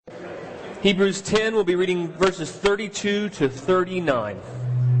Hebrews 10, we'll be reading verses 32 to 39.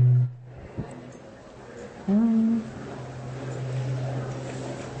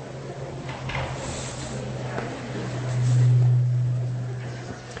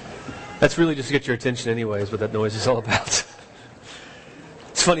 That's really just to get your attention anyways, what that noise is all about.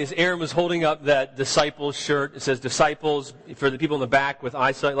 It's funny, as Aaron was holding up that disciples shirt, it says disciples, for the people in the back with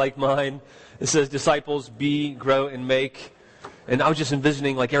eyesight like mine, it says disciples, be, grow, and make. And I was just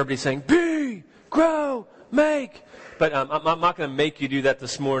envisioning like everybody saying, be, grow, make. But I'm not going to make you do that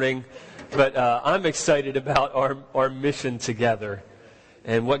this morning. But I'm excited about our mission together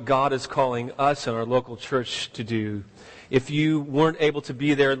and what God is calling us and our local church to do. If you weren't able to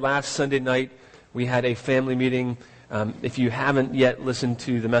be there last Sunday night, we had a family meeting. If you haven't yet listened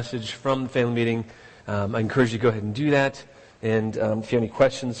to the message from the family meeting, I encourage you to go ahead and do that. And if you have any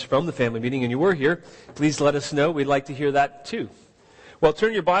questions from the family meeting and you were here, please let us know. We'd like to hear that too. Well,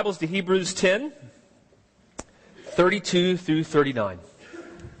 turn your Bibles to Hebrews 10, 32 through 39.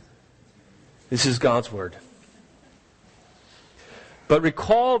 This is God's Word. But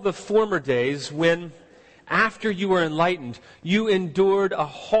recall the former days when, after you were enlightened, you endured a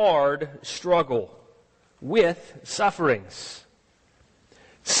hard struggle with sufferings,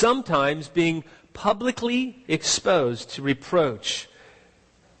 sometimes being publicly exposed to reproach,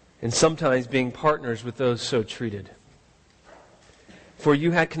 and sometimes being partners with those so treated. For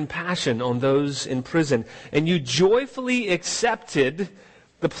you had compassion on those in prison, and you joyfully accepted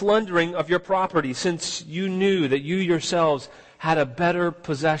the plundering of your property, since you knew that you yourselves had a better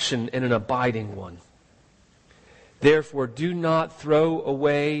possession and an abiding one. Therefore, do not throw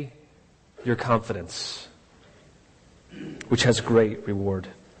away your confidence, which has great reward.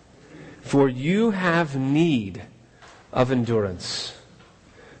 For you have need of endurance,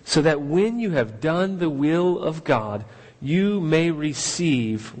 so that when you have done the will of God, you may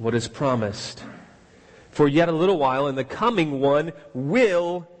receive what is promised. For yet a little while, and the coming one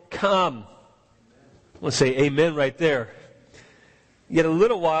will come. Let's say amen right there. Yet a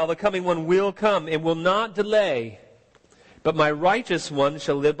little while, the coming one will come and will not delay. But my righteous one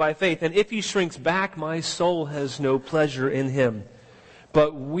shall live by faith. And if he shrinks back, my soul has no pleasure in him.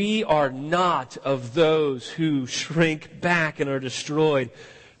 But we are not of those who shrink back and are destroyed,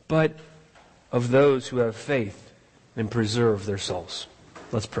 but of those who have faith and preserve their souls.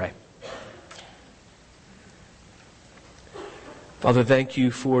 Let's pray. Father, thank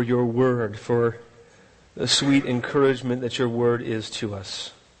you for your word, for the sweet encouragement that your word is to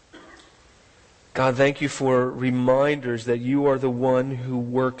us. God, thank you for reminders that you are the one who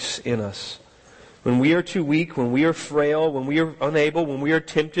works in us. When we are too weak, when we are frail, when we are unable, when we are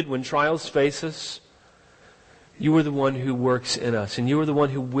tempted, when trials face us, you are the one who works in us, and you are the one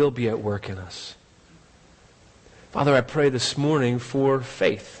who will be at work in us. Father, I pray this morning for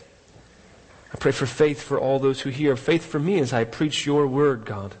faith. I pray for faith for all those who hear. Faith for me as I preach your word,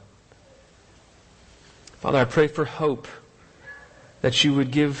 God. Father, I pray for hope, that you would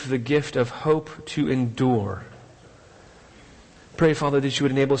give the gift of hope to endure. Pray, Father, that you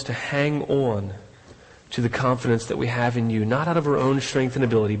would enable us to hang on to the confidence that we have in you, not out of our own strength and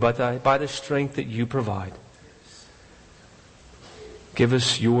ability, but by the strength that you provide. Give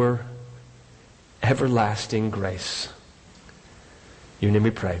us your everlasting grace. In your name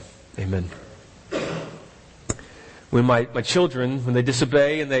we pray. Amen. When my children, when they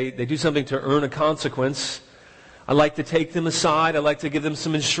disobey and they do something to earn a consequence, I like to take them aside. I like to give them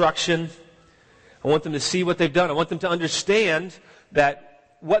some instruction. I want them to see what they've done. I want them to understand that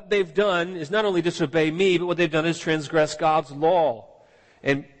what they've done is not only disobey me, but what they've done is transgress God's law.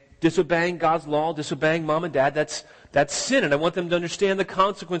 And disobeying God's law, disobeying mom and dad, that's sin. And I want them to understand the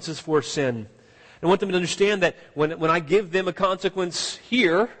consequences for sin. I want them to understand that when I give them a consequence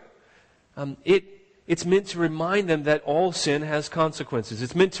here, it's meant to remind them that all sin has consequences.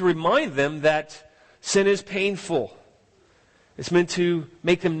 It's meant to remind them that sin is painful. It's meant to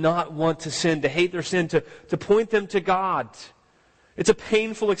make them not want to sin, to hate their sin, to point them to God. It's a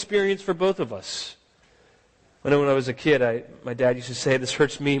painful experience for both of us. I know when I was a kid, my dad used to say, "This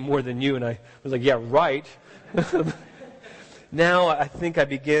hurts me more than you," and I was like, "Yeah, right." Now I think I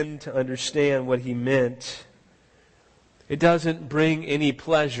begin to understand what he meant. It doesn't bring any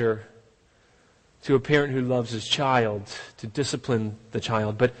pleasure to a parent who loves his child to discipline the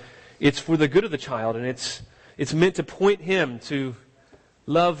child, but it's for the good of the child, and it's meant to point him to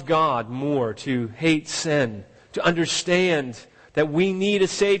love God more, to hate sin, to understand that we need a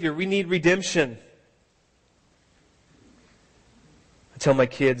Savior, we need redemption. I tell my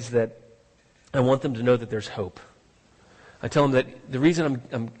kids that I want them to know that there's hope. I tell them that the reason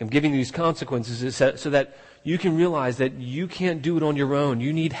I'm giving these consequences is so that you can realize that you can't do it on your own.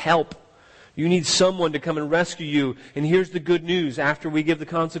 You need help. You need someone to come and rescue you. And here's the good news. After we give the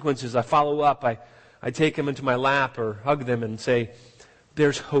consequences, I follow up. I take them into my lap or hug them and say,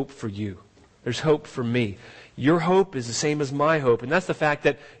 there's hope for you. There's hope for me. Your hope is the same as my hope. And that's the fact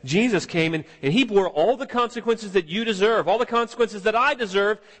that Jesus came and He bore all the consequences that you deserve, all the consequences that I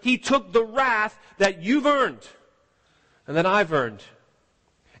deserve. He took the wrath that you've earned and that I've earned.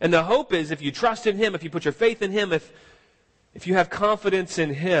 And the hope is, if you trust in Him, if you put your faith in Him, if you have confidence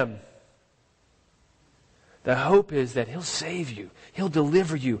in Him, the hope is that He'll save you. He'll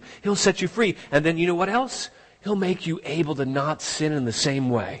deliver you. He'll set you free. And then you know what else? He'll make you able to not sin in the same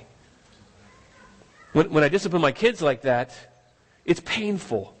way. When I discipline my kids like that, it's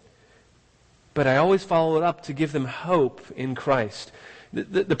painful. But I always follow it up to give them hope in Christ.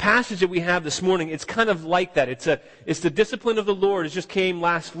 The passage that we have this morning, it's kind of like that. It's the discipline of the Lord. It just came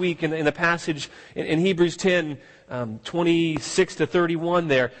last week in the passage in Hebrews 10, 26 to 31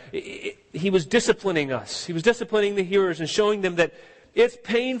 there. He was disciplining us. He was disciplining the hearers and showing them that it's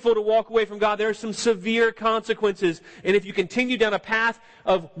painful to walk away from God. There are some severe consequences. And if you continue down a path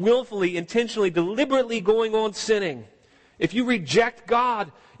of willfully, intentionally, deliberately going on sinning, if you reject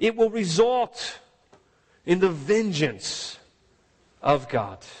God, it will result in the vengeance of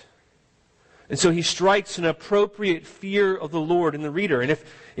God. And so He strikes an appropriate fear of the Lord in the reader. And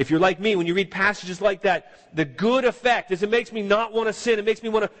if you're like me, when you read passages like that, the good effect is it makes me not want to sin. It makes me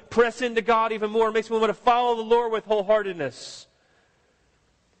want to press into God even more. It makes me want to follow the Lord with wholeheartedness.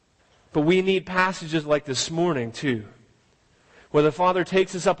 But we need passages like this morning too, where the Father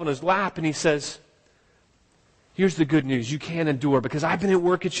takes us up on His lap and He says, here's the good news. You can endure because I've been at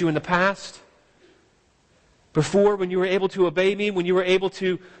work at you in the past. Before, when you were able to obey me, when you were able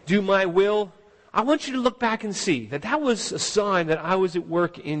to do my will, I want you to look back and see that that was a sign that I was at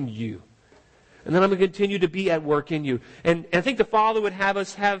work in you. And then I'm going to continue to be at work in you. And I think the Father would have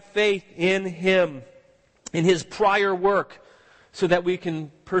us have faith in Him, in His prior work, so that we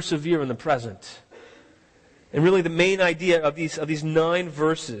can persevere in the present. And really the main idea of these 9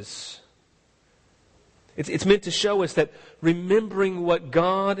 verses, it's meant to show us that remembering what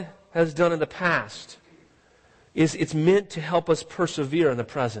God has done in the past, it's meant to help us persevere in the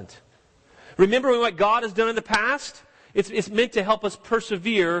present. Remembering what God has done in the past, it's meant to help us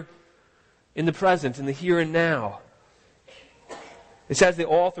persevere in the present, in the here and now. It says the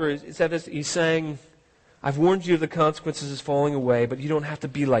author, he's saying, I've warned you of the consequences of falling away, but you don't have to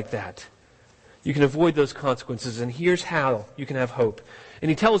be like that. You can avoid those consequences, and here's how you can have hope. And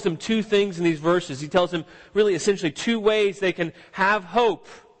he tells them 2 things in these verses. He tells them really essentially 2 ways they can have hope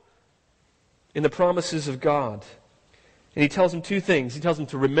in the promises of God. And he tells them 2 things. He tells them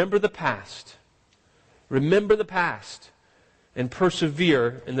to remember the past, and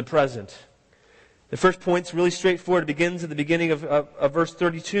persevere in the present. The first point's really straightforward. It begins at the beginning of verse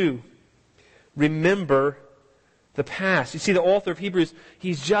 32. Remember the past. You see, the author of Hebrews,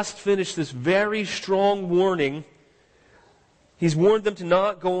 he's just finished this very strong warning. He's warned them to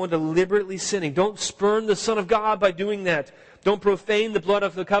not go on deliberately sinning. Don't spurn the Son of God by doing that. Don't profane the blood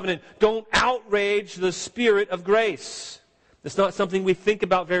of the covenant. Don't outrage the Spirit of grace. It's not something we think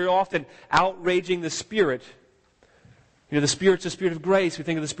about very often, outraging the Spirit. You know, the Spirit's a Spirit of grace. We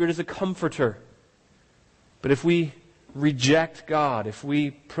think of the Spirit as a comforter. But if we reject God, if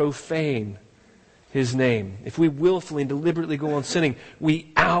we profane His name, if we willfully and deliberately go on sinning,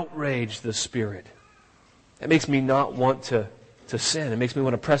 we outrage the Spirit. That makes me not want to sin. It makes me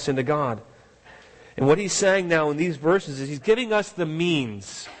want to press into God. And what he's saying now in these verses is he's giving us the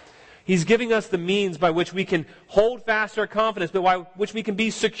means. He's giving us the means by which we can hold fast our confidence, but by which we can be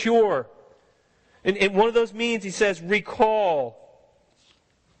secure. And one of those means, he says, recall.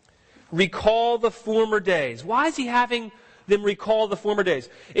 Recall the former days. Why is he having them recall the former days?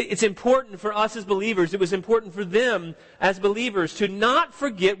 It's important for us as believers. It was important for them as believers to not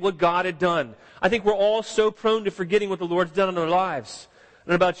forget what God had done. I think we're all so prone to forgetting what the Lord's done in our lives. I don't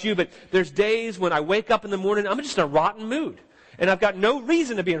know about you, but there's days when I wake up in the morning, I'm just in a rotten mood. And I've got no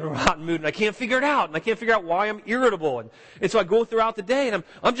reason to be in a rotten mood, and I can't figure it out. And I can't figure out why I'm irritable. And so I go throughout the day, and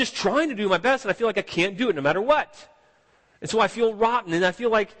I'm just trying to do my best, and I feel like I can't do it no matter what. And so I feel rotten, and I feel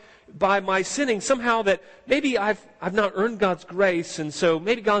like by my sinning somehow that maybe I've not earned God's grace, and so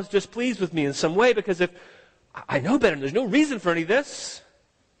maybe God's displeased with me in some way, because if I know better, and there's no reason for any of this.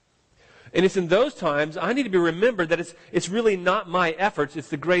 And it's in those times I need to be remembered that it's really not my efforts, it's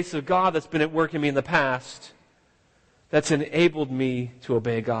the grace of God that's been at work in me in the past that's enabled me to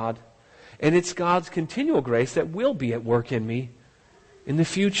obey God. And it's God's continual grace that will be at work in me in the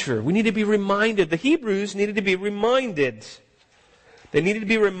future. We need to be reminded. The Hebrews needed to be reminded. They needed to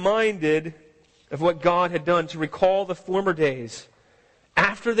be reminded of what God had done, to recall the former days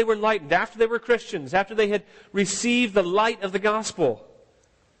after they were enlightened, after they were Christians, after they had received the light of the gospel.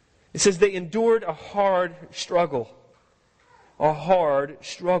 It says they endured a hard struggle. A hard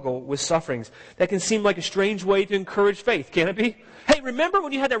struggle with sufferings. That can seem like a strange way to encourage faith, can it be? Hey, remember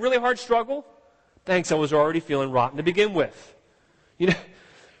when you had that really hard struggle? Thanks, I was already feeling rotten to begin with. You know,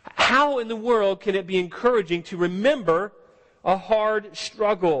 how in the world can it be encouraging to remember a hard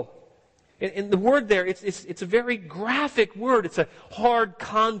struggle? And the word there, it's a very graphic word. It's a hard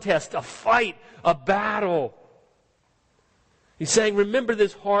contest, a fight, a battle. He's saying, remember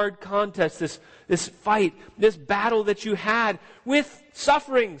this hard contest, this fight, this battle that you had with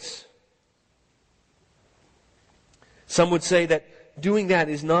sufferings. Some would say that doing that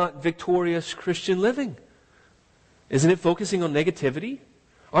is not victorious Christian living. Isn't it focusing on negativity?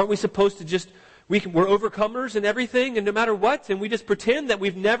 Aren't we supposed to just, we're overcomers in everything and no matter what, and we just pretend that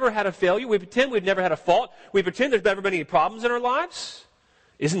we've never had a failure, we pretend we've never had a fault, we pretend there's never been any problems in our lives?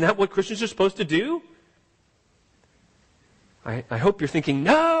 Isn't that what Christians are supposed to do? I hope you're thinking,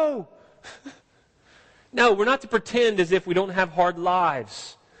 no! No, we're not to pretend as if we don't have hard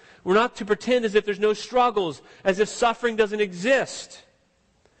lives. We're not to pretend as if there's no struggles, as if suffering doesn't exist.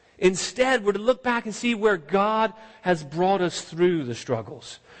 Instead, we're to look back and see where God has brought us through the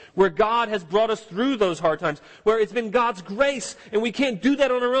struggles. Where God has brought us through those hard times. Where it's been God's grace, and we can't do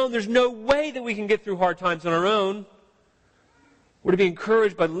that on our own. There's no way that we can get through hard times on our own. We're to be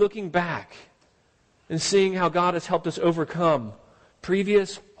encouraged by looking back and seeing how God has helped us overcome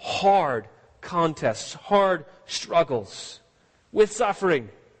previous hard contests, hard struggles with suffering,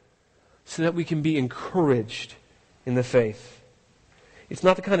 so that we can be encouraged in the faith. It's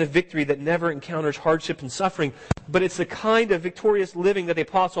not the kind of victory that never encounters hardship and suffering, but it's the kind of victorious living that the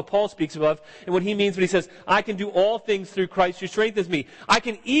Apostle Paul speaks of, and what he means when he says, I can do all things through Christ who strengthens me. I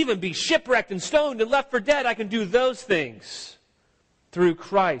can even be shipwrecked and stoned and left for dead. I can do those things through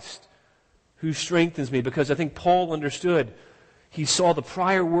Christ who strengthens me, because I think Paul understood. He saw the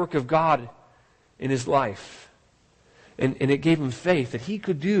prior work of God in his life. And it gave him faith that he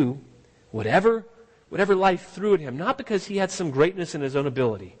could do whatever life threw at him. Not because he had some greatness in his own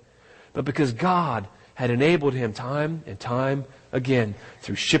ability, but because God had enabled him time and time again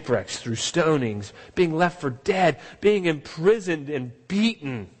through shipwrecks, through stonings, being left for dead, being imprisoned and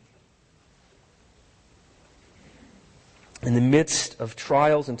beaten. In the midst of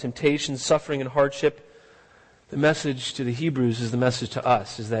trials and temptations, suffering and hardship, the message to the Hebrews is the message to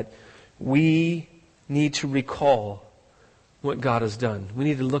us, is that we need to recall what God has done. We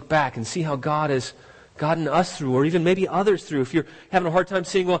need to look back and see how God has gotten us through, or even maybe others through. If you're having a hard time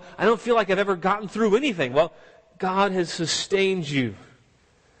seeing, well, I don't feel like I've ever gotten through anything. Well, God has sustained you.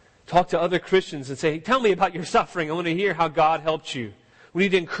 Talk to other Christians and say, hey, tell me about your suffering. I want to hear how God helped you. We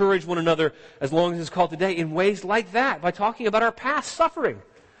need to encourage one another, as long as it's called today, in ways like that, by talking about our past suffering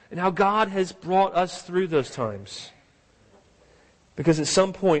and how God has brought us through those times. Because at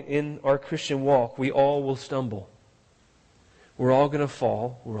some point in our Christian walk, we all will stumble. We're all going to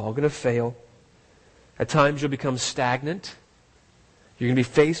fall. We're all going to fail. At times you'll become stagnant. You're going to be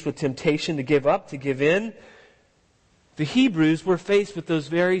faced with temptation to give up, to give in. The Hebrews were faced with those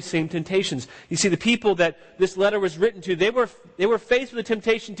very same temptations. You see, the people that this letter was written to, they were faced with the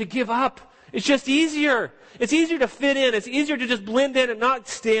temptation to give up. It's just easier. It's easier to fit in. It's easier to just blend in and not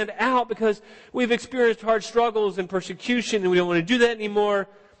stand out, because we've experienced hard struggles and persecution and we don't want to do that anymore.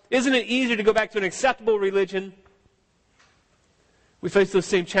 Isn't it easier to go back to an acceptable religion? We face those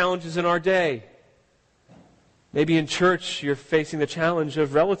same challenges in our day. Maybe in church you're facing the challenge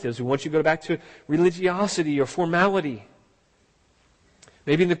of relatives who want you to go back to religiosity or formality.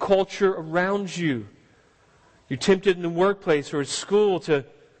 Maybe in the culture around you, you're tempted in the workplace or at school to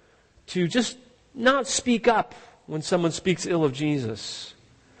just not speak up when someone speaks ill of Jesus.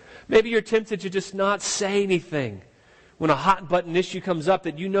 Maybe you're tempted to just not say anything when a hot button issue comes up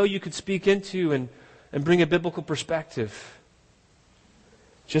that you know you could speak into and bring a biblical perspective.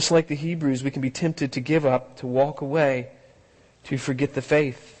 Just like the Hebrews, we can be tempted to give up, to walk away, to forget the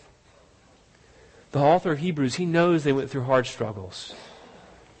faith. The author of Hebrews, he knows they went through hard struggles.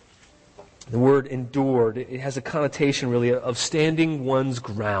 The word endured, it has a connotation really of standing one's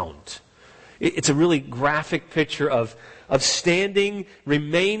ground. It's a really graphic picture of standing,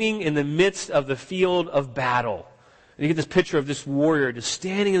 remaining in the midst of the field of battle. And you get this picture of this warrior just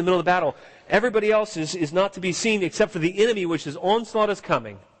standing in the middle of the battle. Everybody else is not to be seen except for the enemy, which his onslaught is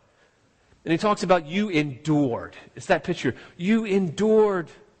coming. And he talks about you endured. It's that picture. You endured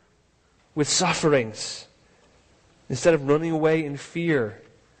with sufferings instead of running away in fear.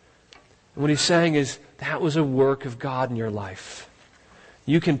 And what he's saying is that was a work of God in your life.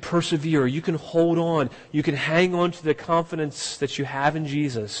 You can persevere. You can hold on. You can hang on to the confidence that you have in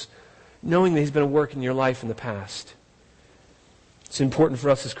Jesus, knowing that He's been at work in your life in the past. It's important for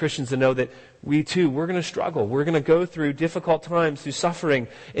us as Christians to know that we too, we're going to struggle. We're going to go through difficult times, through suffering,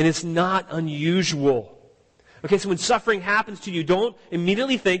 and it's not unusual. Okay, so when suffering happens to you, don't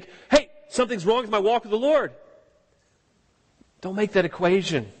immediately think, hey, something's wrong with my walk with the Lord. Don't make that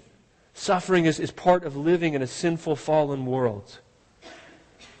equation. Suffering is part of living in a sinful, fallen world.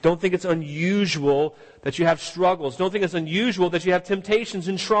 Don't think it's unusual that you have struggles. Don't think it's unusual that you have temptations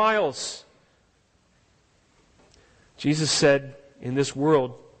and trials. Jesus said, in this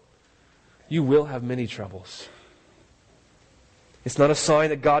world, you will have many troubles. It's not a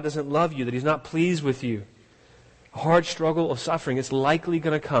sign that God doesn't love you, that He's not pleased with you. A hard struggle of suffering is likely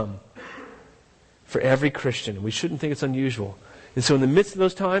going to come for every Christian. We shouldn't think it's unusual. And so in the midst of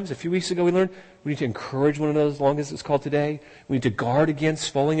those times, a few weeks ago we learned, we need to encourage one another as long as it's called today. We need to guard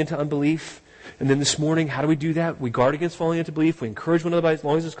against falling into unbelief. And then this morning, how do we do that? We guard against falling into belief. We encourage one another as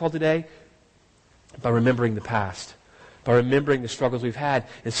long as it's called today. By remembering the past. By remembering the struggles we've had.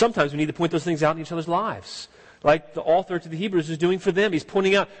 And sometimes we need to point those things out in each other's lives. Like the author to the Hebrews is doing for them. He's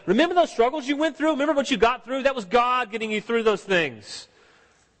pointing out, remember those struggles you went through? Remember what you got through? That was God getting you through those things.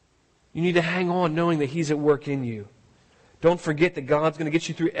 You need to hang on knowing that He's at work in you. Don't forget that God's going to get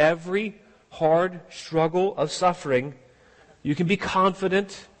you through every hard struggle of suffering. You can be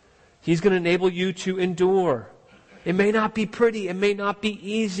confident. He's going to enable you to endure. It may not be pretty. It may not be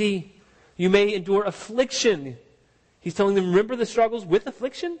easy. You may endure affliction. He's telling them, remember the struggles with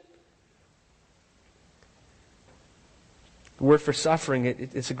affliction? The word for suffering,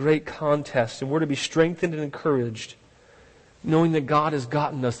 it's a great contest. And we're to be strengthened and encouraged, knowing that God has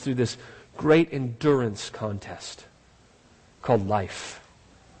gotten us through this great endurance contest called life.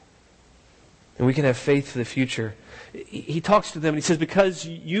 And we can have faith for the future. He talks to them and he says, because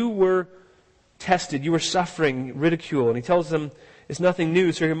you were tested, you were suffering ridicule. And he tells them it's nothing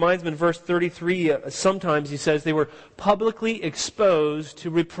new. So he reminds them in verse 33, sometimes he says they were publicly exposed to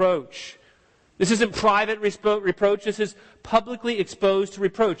reproach. This isn't private reproach. This is publicly exposed to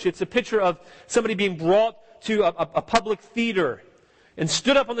reproach. It's a picture of somebody being brought to a public theater and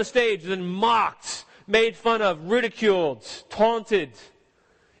stood up on the stage and then mocked, made fun of, ridiculed, taunted.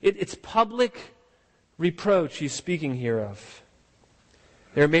 It's public reproach he's speaking here of.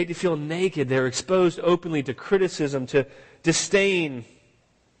 They're made to feel naked. They're exposed openly to criticism, to disdain.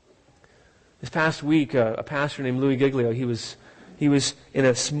 This past week, a pastor named Louis Giglio, he was in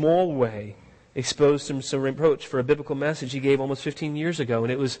a small way exposed to some reproach for a biblical message he gave almost 15 years ago.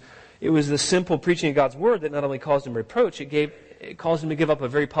 And it was the simple preaching of God's Word that not only caused him reproach, it caused him to give up a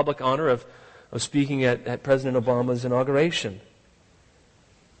very public honor of speaking at President Obama's inauguration.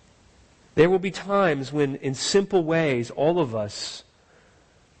 There will be times when, in simple ways, all of us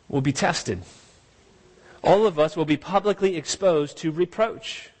will be tested. All of us will be publicly exposed to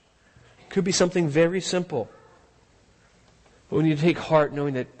reproach. It could be something very simple. But we need to take heart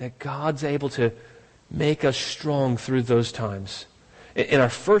knowing that God's able to make us strong through those times. And our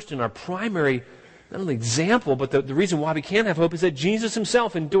first and our primary, not only example, but the reason why we can have hope is that Jesus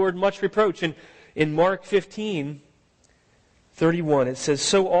Himself endured much reproach. And in Mark 15:31, it says,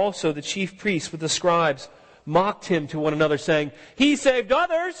 so also the chief priests with the scribes mocked Him to one another, saying, He saved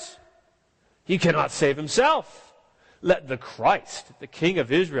others. He cannot save Himself. Let the Christ, the King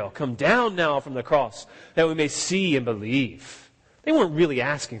of Israel, come down now from the cross, that we may see and believe. They weren't really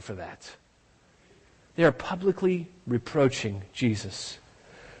asking for that. They are publicly reproaching Jesus.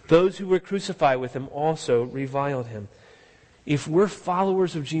 Those who were crucified with Him also reviled Him. If we're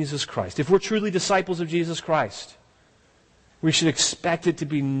followers of Jesus Christ, if we're truly disciples of Jesus Christ, we should expect it to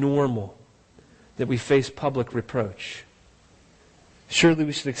be normal that we face public reproach. Surely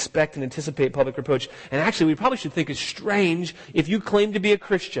we should expect and anticipate public reproach. And actually, we probably should think it's strange if you claim to be a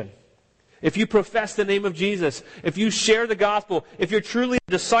Christian, if you profess the name of Jesus, if you share the gospel, if you're truly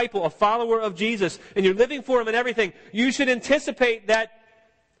a disciple, a follower of Jesus, and you're living for Him and everything, you should anticipate that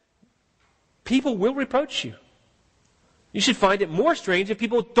people will reproach you. You should find it more strange if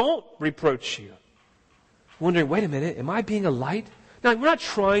people don't reproach you. Wondering, wait a minute, am I being a light? Now, we're not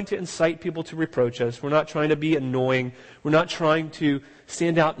trying to incite people to reproach us. We're not trying to be annoying. We're not trying to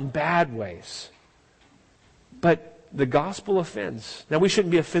stand out in bad ways. But the gospel offends. Now, we shouldn't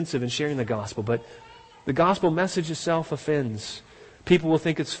be offensive in sharing the gospel, but the gospel message itself offends. People will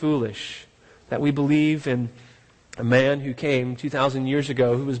think it's foolish that we believe in a man who came 2,000 years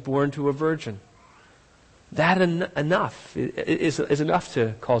ago who was born to a virgin. That enough is enough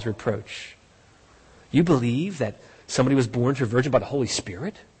to cause reproach. You believe that somebody was born to a virgin by the Holy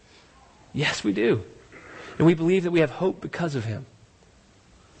Spirit? Yes, we do. And we believe that we have hope because of Him.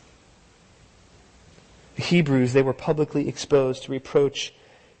 The Hebrews, they were publicly exposed to reproach,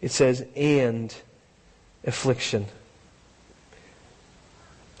 it says, and affliction.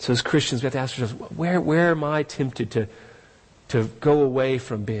 So as Christians, we have to ask ourselves, where am I tempted to go away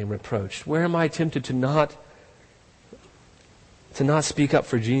from being reproached? Where am I tempted to not speak up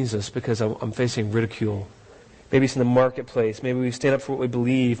for Jesus because I'm facing ridicule? Maybe it's in the marketplace. Maybe we stand up for what we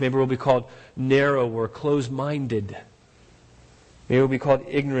believe. Maybe we'll be called narrow or closed-minded. Maybe we'll be called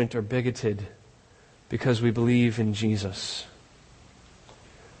ignorant or bigoted because we believe in Jesus.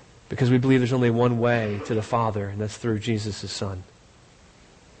 Because we believe there's only one way to the Father, and that's through Jesus, His Son.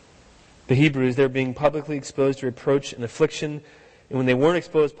 The Hebrews, they're being publicly exposed to reproach and affliction. And when they weren't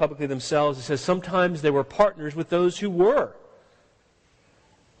exposed publicly themselves, it says sometimes they were partners with those who were.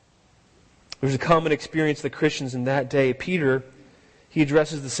 There's a common experience of the Christians in that day. Peter, he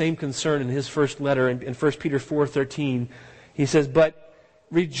addresses the same concern in his first letter in 1 Peter 4:13. He says, but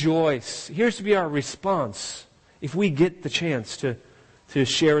rejoice. Here's to be our response if we get the chance to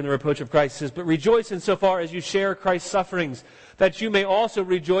share in the reproach of Christ. He says, but rejoice insofar as you share Christ's sufferings, that you may also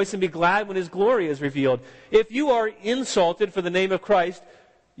rejoice and be glad when His glory is revealed. If you are insulted for the name of Christ,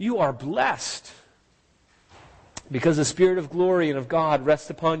 you are blessed, because the Spirit of glory and of God rests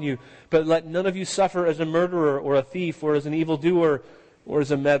upon you. But let none of you suffer as a murderer or a thief or as an evildoer or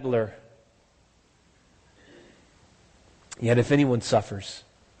as a meddler. Yet if anyone suffers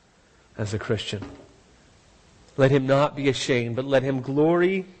as a Christian, let him not be ashamed, but let him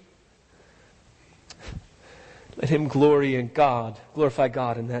glory. Let him glory in God, glorify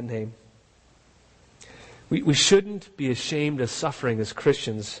God in that name. We shouldn't be ashamed of suffering as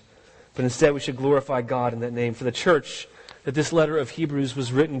Christians, but instead we should glorify God in that name. For the church that this letter of Hebrews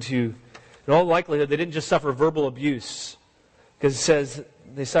was written to, in all likelihood, they didn't just suffer verbal abuse, because it says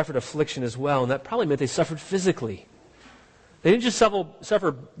they suffered affliction as well, and that probably meant they suffered physically. They didn't just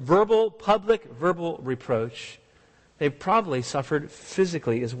suffer public verbal reproach. They probably suffered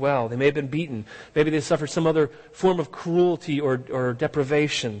physically as well. They may have been beaten. Maybe they suffered some other form of cruelty or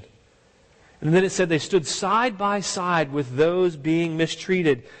deprivation. And then it said they stood side by side with those being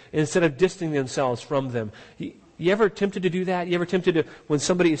mistreated instead of distancing themselves from them. You ever tempted to do that? You ever tempted to, when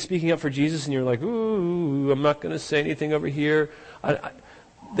somebody is speaking up for Jesus and you're like, ooh, I'm not going to say anything over here.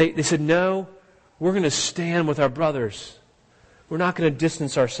 They said, no, we're going to stand with our brothers. We're not going to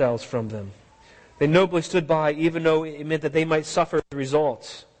distance ourselves from them. They nobly stood by, even though it meant that they might suffer the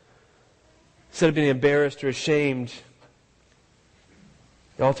results. Instead of being embarrassed or ashamed,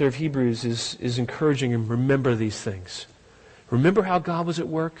 the author of Hebrews is encouraging them, remember these things. Remember how God was at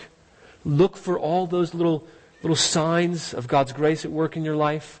work. Look for all those little signs of God's grace at work in your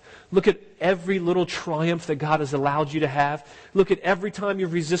life. Look at every little triumph that God has allowed you to have. Look at every time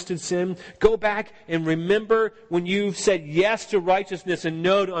you've resisted sin. Go back and remember when you've said yes to righteousness and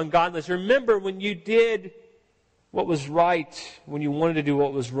no to ungodliness. Remember when you did what was right, when you wanted to do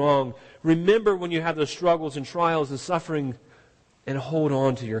what was wrong. Remember when you have those struggles and trials and suffering, and hold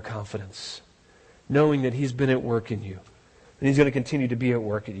on to your confidence, knowing that He's been at work in you, and He's going to continue to be at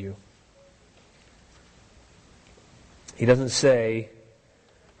work in you. He doesn't say,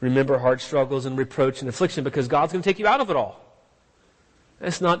 remember hard struggles and reproach and affliction, because God's going to take you out of it all.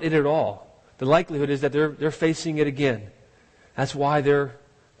 That's not it at all. The likelihood is that they're facing it again. That's why they're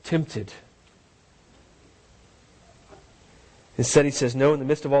tempted. Instead, he says, no, in the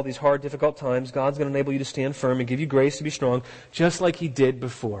midst of all these hard, difficult times, God's going to enable you to stand firm and give you grace to be strong, just like He did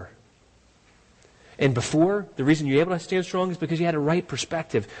before. And before, the reason you're able to stand strong is because you had a right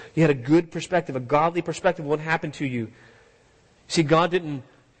perspective. You had a good perspective, a godly perspective of what happened to you. See, God didn't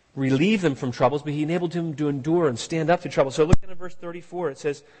relieve them from troubles, but He enabled them to endure and stand up to trouble. So look at verse 34. It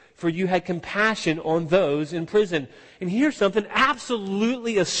says, for you had compassion on those in prison. And here's something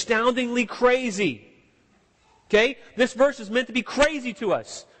absolutely astoundingly crazy. Okay? This verse is meant to be crazy to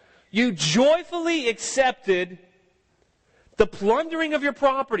us. You joyfully accepted the plundering of your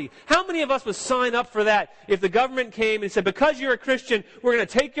property. How many of us would sign up for that if the government came and said, because you're a Christian, we're going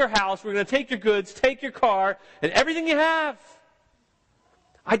to take your house, we're going to take your goods, take your car, and everything you have?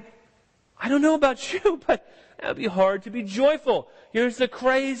 I don't know about you, but that would be hard to be joyful. Here's the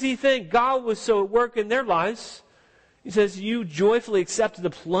crazy thing. God was so at work in their lives. He says, you joyfully accepted the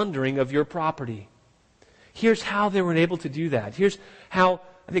plundering of your property. Here's how they were able to do that. Here's how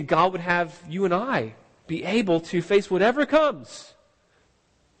I think God would have you and I be able to face whatever comes.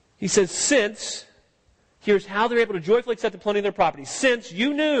 He says, here's how they're able to joyfully accept the plundering of their property. Since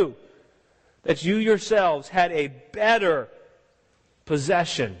you knew that you yourselves had a better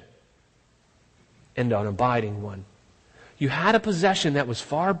possession and an abiding one. You had a possession that was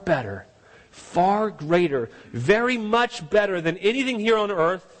far better, far greater, very much better than anything here on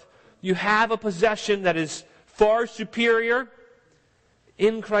earth, You have a possession that is far superior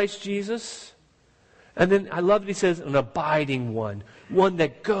in Christ Jesus. And then I love that he says an abiding one. One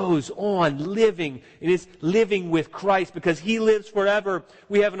that goes on living. It is living with Christ because he lives forever.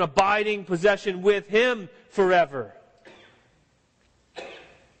 We have an abiding possession with him forever.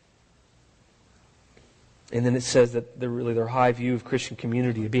 And then it says that their high view of Christian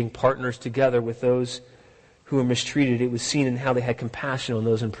community, of being partners together with those who were mistreated, it was seen in how they had compassion on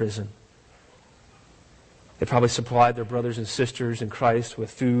those in prison. They probably supplied their brothers and sisters in Christ with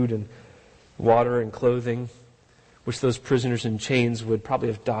food and water and clothing, which those prisoners in chains would probably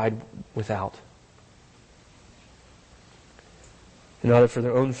have died without. And either for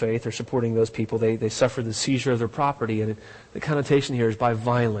their own faith or supporting those people, they suffered the seizure of their property. And the connotation here is by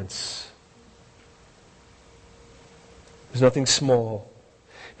violence. There's nothing small.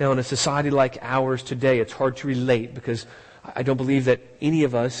 Now, in a society like ours today, it's hard to relate because I don't believe that any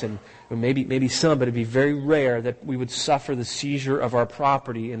of us, and maybe some, but it'd be very rare that we would suffer the seizure of our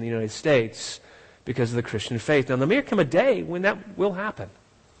property in the United States because of the Christian faith. Now, there may come a day when that will happen.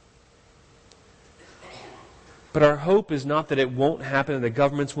 But our hope is not that it won't happen and the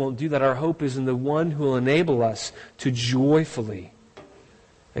governments won't do that. Our hope is in the one who will enable us to joyfully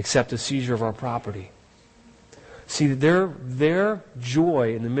accept a seizure of our property. See, their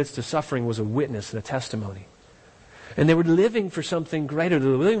joy in the midst of suffering was a witness and a testimony. And they were living for something greater. They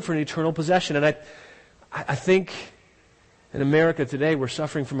were living for an eternal possession. And I think in America today we're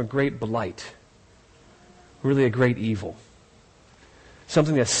suffering from a great blight. Really a great evil.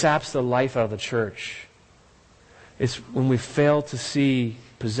 Something that saps the life out of the church. It's when we fail to see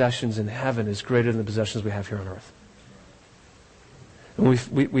possessions in heaven as greater than the possessions we have here on earth. And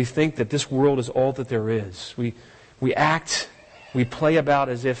we think that this world is all that there is. We act, we play about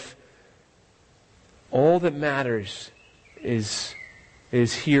as if all that matters is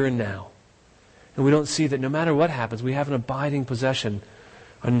here and now. And we don't see that no matter what happens, we have an abiding possession,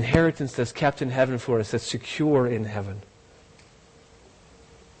 an inheritance that's kept in heaven for us, that's secure in heaven.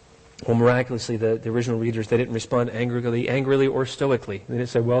 Well, miraculously, the original readers, they didn't respond angrily or stoically. They didn't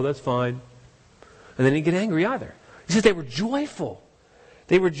say, well, that's fine. And they didn't get angry either. He says they were joyful.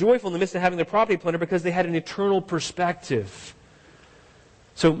 They were joyful in the midst of having their property plundered because they had an eternal perspective.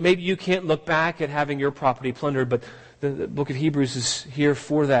 So maybe you can't look back at having your property plundered, but the book of Hebrews is here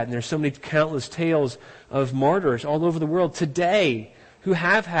for that. And there's so many countless tales of martyrs all over the world today who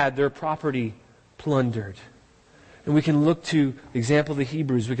have had their property plundered. And we can look to the example of the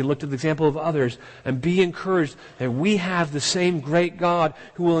Hebrews. We can look to the example of others and be encouraged that we have the same great God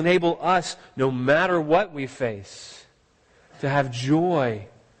who will enable us, no matter what we face, to have joy,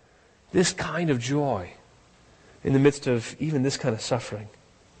 this kind of joy, in the midst of even this kind of suffering.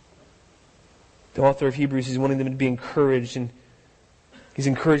 The author of Hebrews is wanting them to be encouraged, and he's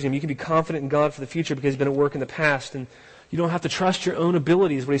encouraging them. You can be confident in God for the future because he's been at work in the past, and you don't have to trust your own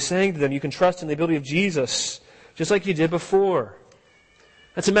abilities. What he's saying to them, you can trust in the ability of Jesus, just like you did before.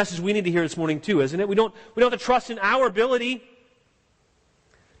 That's a message we need to hear this morning too, isn't it? We don't have to trust in our ability.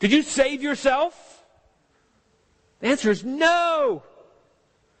 Did you save yourself? The answer is no.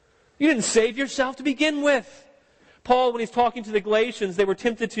 You didn't save yourself to begin with. Paul, when he's talking to the Galatians, they were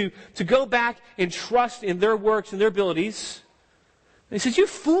tempted to go back and trust in their works and their abilities. And he says, you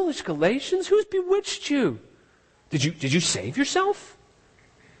foolish Galatians, who's bewitched you? Did you save yourself?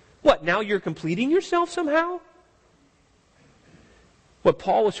 What, now you're completing yourself somehow? What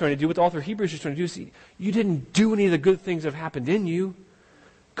Paul was trying to do, what the author of Hebrews was trying to do, is you didn't do any of the good things that have happened in you.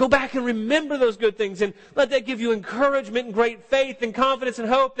 Go back and remember those good things and let that give you encouragement and great faith and confidence and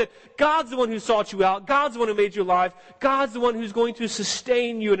hope that God's the one who sought you out. God's the one who made you alive. God's the one who's going to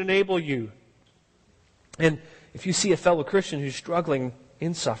sustain you and enable you. And if you see a fellow Christian who's struggling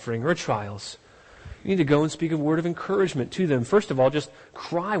in suffering or trials, you need to go and speak a word of encouragement to them. First of all, just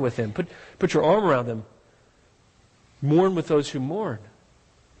cry with them. Put your arm around them. Mourn with those who mourn.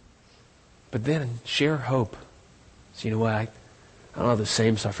 But then share hope. So you know what? I don't have the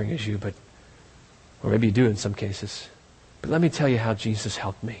same suffering as you, or maybe you do in some cases. But let me tell you how Jesus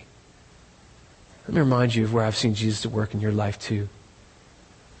helped me. Let me remind you of where I've seen Jesus at work in your life too.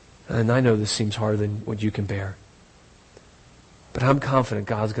 And I know this seems harder than what you can bear. But I'm confident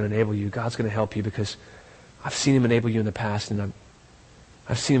God's going to enable you. God's going to help you because I've seen Him enable you in the past, and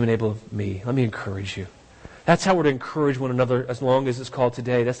I've seen Him enable me. Let me encourage you. That's how we're to encourage one another as long as it's called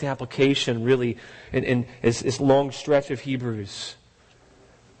today. That's the application, really, in this long stretch of Hebrews.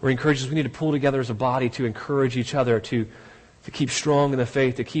 We're encouraged, we need to pull together as a body to encourage each other, to keep strong in the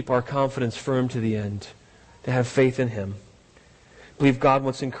faith, to keep our confidence firm to the end, to have faith in Him. I believe God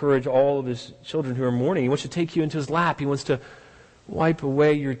wants to encourage all of His children who are mourning. He wants to take you into His lap. He wants to wipe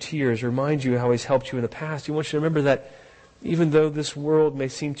away your tears, remind you how He's helped you in the past. He wants you to remember that even though this world may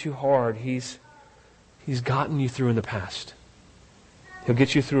seem too hard, He's gotten you through in the past. He'll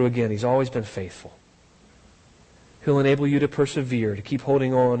get you through again. He's always been faithful. He'll enable you to persevere, to keep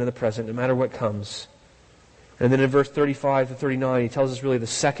holding on in the present, no matter what comes. And then in verse 35 to 39, he tells us really the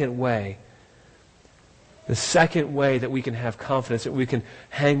second way. The second way that we can have confidence, that we can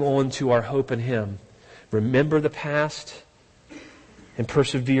hang on to our hope in Him. Remember the past and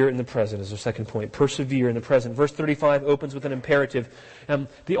persevere in the present is our second point. Persevere in the present. Verse 35 opens with an imperative.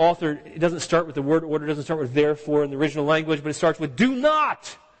 The author, it doesn't start with the word order, it doesn't start with therefore in the original language, but it starts with do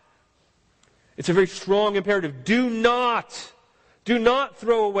not. It's a very strong imperative. Do not. Do not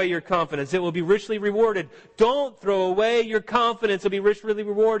throw away your confidence. It will be richly rewarded. Don't throw away your confidence. It will be richly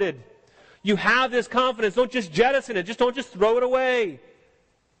rewarded. You have this confidence. Don't just jettison it. Don't just throw it away.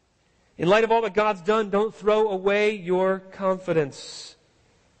 In light of all that God's done, don't throw away your confidence.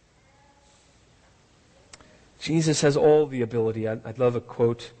 Jesus has all the ability. I'd love a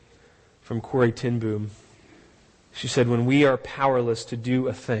quote from Corrie ten Boom. She said, when we are powerless to do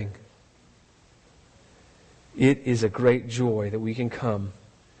a thing, it is a great joy that we can come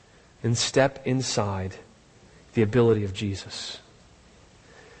and step inside the ability of Jesus.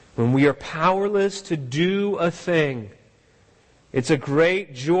 When we are powerless to do a thing, it's a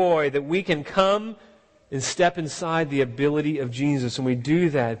great joy that we can come and step inside the ability of Jesus. And we do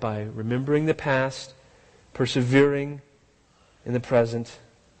that by remembering the past, persevering in the present.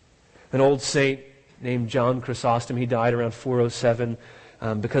 An old saint named John Chrysostom, he died around 407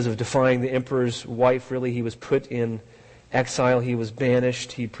 because of defying the emperor's wife. Really, he was put in exile. He was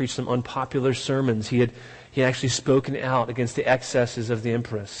banished. He preached some unpopular sermons. He had actually spoken out against the excesses of the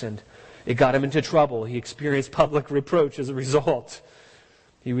empress, and it got him into trouble. He experienced public reproach as a result.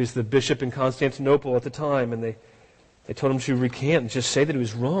 He was the bishop in Constantinople at the time, and they told him to recant and just say that he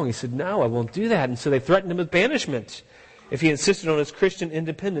was wrong. He said, no, I won't do that. And so they threatened him with banishment if he insisted on his Christian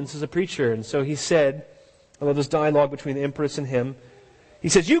independence as a preacher. And so he said, I love this dialogue between the empress and him, he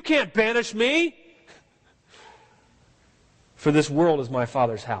says, you can't banish me, for this world is my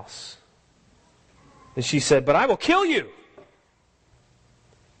Father's house. And she said, but I will kill you.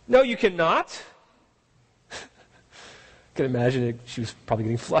 No, you cannot. I can imagine it. She was probably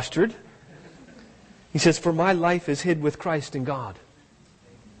getting flustered. He says, for my life is hid with Christ in God,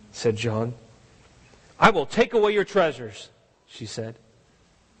 said John. I will take away your treasures, she said.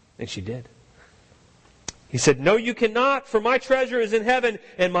 And she did. He said, no, you cannot, for my treasure is in heaven,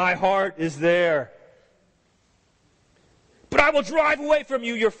 and my heart is there. But I will drive away from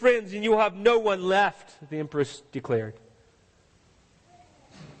you your friends, and you will have no one left, the empress declared.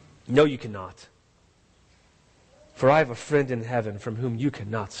 No, you cannot. For I have a friend in heaven from whom you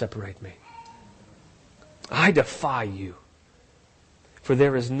cannot separate me. I defy you, for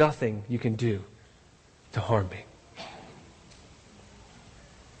there is nothing you can do to harm me.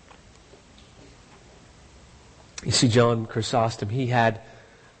 You see, John Chrysostom, he had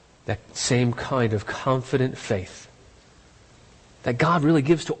that same kind of confident faith that God really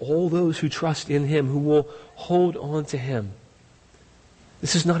gives to all those who trust in Him, who will hold on to Him.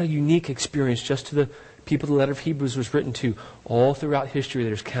 This is not a unique experience just to the people the letter of Hebrews was written to. All throughout history,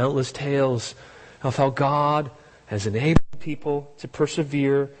 there's countless tales of how God has enabled people to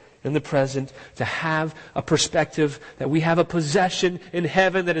persevere in the present, to have a perspective that we have a possession in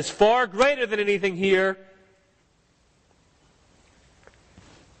heaven that is far greater than anything here.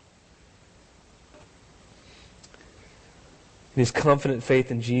 And his confident faith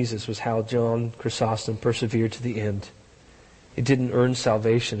in Jesus was how John Chrysostom persevered to the end. It didn't earn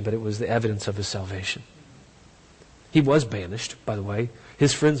salvation, but it was the evidence of his salvation. He was banished, by the way.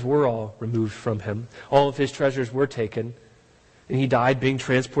 His friends were all removed from him. All of his treasures were taken. And he died being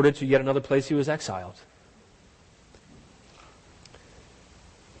transported to yet another place he was exiled.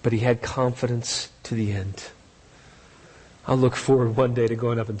 But he had confidence to the end. I'll look forward one day to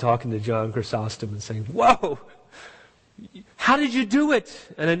going up and talking to John Chrysostom and saying, whoa! How did you do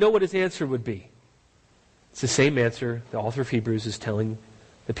it? And I know what his answer would be. It's the same answer the author of Hebrews is telling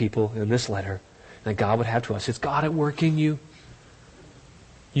the people in this letter that God would have to us. It's God at work in you.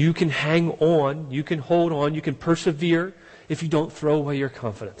 You can hang on, you can hold on, you can persevere if you don't throw away your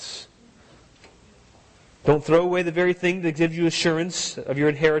confidence. Don't throw away the very thing that gives you assurance of your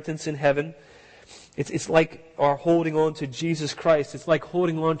inheritance in heaven. It's like our holding on to Jesus Christ. It's like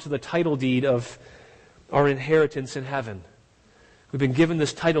holding on to the title deed of our inheritance in heaven. We've been given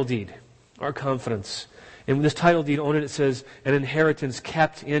this title deed, our confidence. And with this title deed on it, it says, an inheritance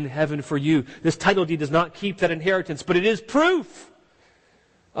kept in heaven for you. This title deed does not keep that inheritance, but it is proof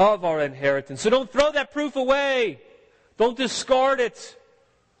of our inheritance. So don't throw that proof away. Don't discard it.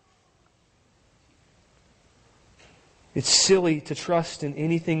 It's silly to trust in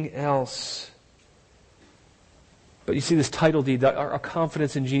anything else. But you see this title deed, our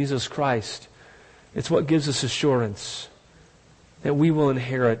confidence in Jesus Christ, it's what gives us assurance that we will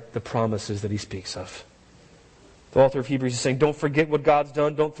inherit the promises that He speaks of. The author of Hebrews is saying, don't forget what God's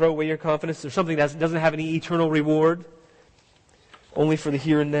done. Don't throw away your confidence. There's something that doesn't have any eternal reward, only for the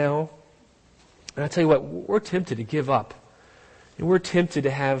here and now. And I tell you what, we're tempted to give up. And we're tempted to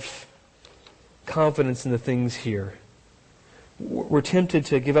have confidence in the things here. We're tempted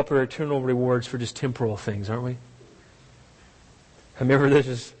to give up our eternal rewards for just temporal things, aren't we? I remember there's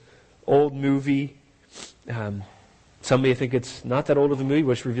this old movie. Some may think it's not that old of a movie,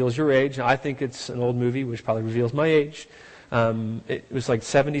 which reveals your age. I think it's an old movie, which probably reveals my age. It was like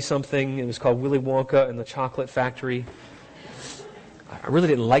 70-something. It was called Willy Wonka and the Chocolate Factory. I really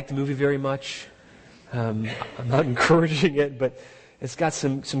didn't like the movie very much. I'm not encouraging it, but it's got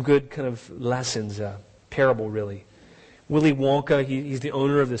some good kind of lessons, parable really. Willy Wonka, he's the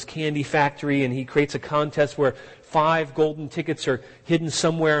owner of this candy factory, and he creates a contest where 5 golden tickets are hidden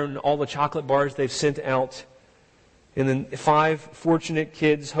somewhere in all the chocolate bars they've sent out. And then 5 fortunate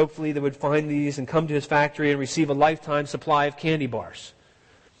kids, hopefully, that would find these and come to his factory and receive a lifetime supply of candy bars.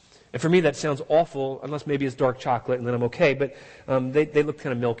 And for me, that sounds awful, unless maybe it's dark chocolate, and then I'm okay. But they look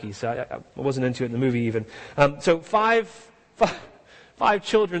kind of milky, so I wasn't into it in the movie even. So five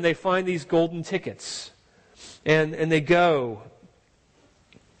children, they find these golden tickets. And they go.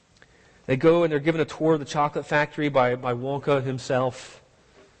 They go and they're given a tour of the chocolate factory by Wonka himself.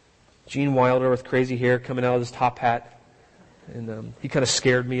 Gene Wilder with crazy hair coming out of his top hat. And he kind of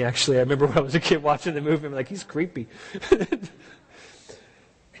scared me, actually. I remember when I was a kid watching the movie, I'm like, he's creepy.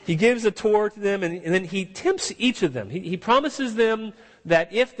 He gives a tour to them, and then he tempts each of them. He promises them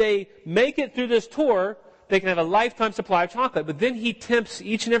that if they make it through this tour, they can have a lifetime supply of chocolate. But then he tempts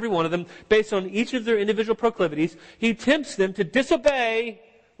each and every one of them, based on each of their individual proclivities, he tempts them to disobey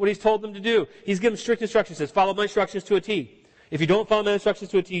what he's told them to do. He's given strict instructions. He says, follow my instructions to a T. If you don't follow my instructions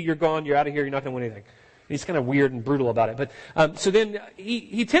to a T, you're gone, you're out of here, you're not going to win anything. He's kind of weird and brutal about it. But so then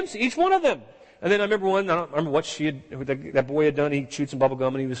he tempts each one of them. And then I remember I don't remember what that boy had done. He chewed some bubble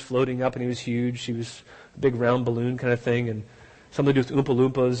gum and he was floating up and he was huge. He was a big round balloon kind of thing, and something to do with Oompa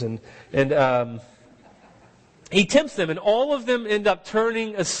Loompas. And he tempts them, and all of them end up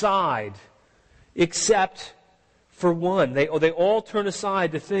turning aside, except for one. They all turn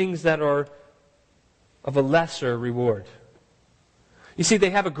aside to things that are of a lesser reward. You see,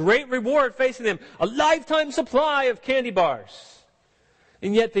 they have a great reward facing them, a lifetime supply of candy bars.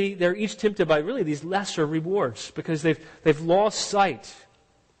 And yet they're each tempted by really these lesser rewards because they've lost sight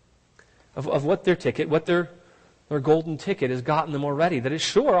of what their ticket, what their golden ticket has gotten them already. That is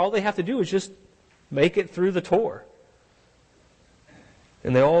sure, all they have to do is just make it through the tour.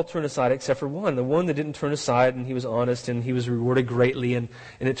 And they all turn aside except for one. The one that didn't turn aside, and he was honest, and he was rewarded greatly. And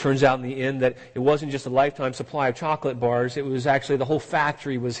it turns out in the end that it wasn't just a lifetime supply of chocolate bars. It was actually the whole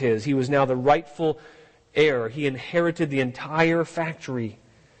factory was his. He was now the rightful heir. He inherited the entire factory.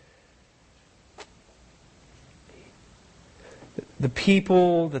 The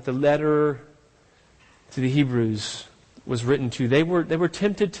people that the letter to the Hebrews was written to, they were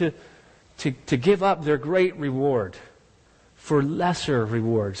tempted to give up their great reward for lesser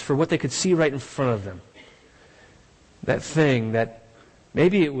rewards, for what they could see right in front of them. That thing that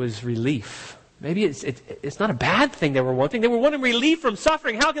maybe it was relief. Maybe it's not a bad thing they were wanting. They were wanting relief from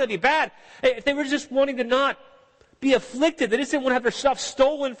suffering. How can that be bad? If they were just wanting to not be afflicted, they just didn't want to have their stuff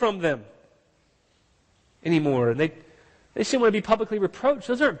stolen from them anymore. And they just didn't want to be publicly reproached.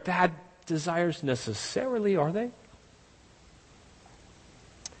 Those aren't bad desires necessarily, are they?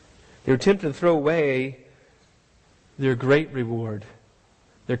 They were tempted to throw away their great reward,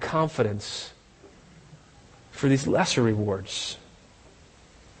 their confidence, for these lesser rewards.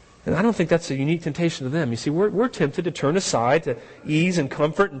 And I don't think that's a unique temptation to them. You see, we're tempted to turn aside to ease and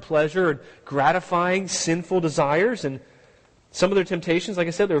comfort and pleasure and gratifying sinful desires. And some of their temptations, like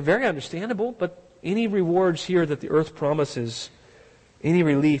I said, they're very understandable, but any rewards here that the earth promises, any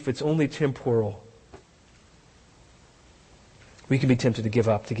relief, it's only temporal. We can be tempted to give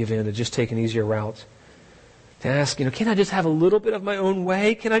up, to give in, to just take an easier route. To ask, can I just have a little bit of my own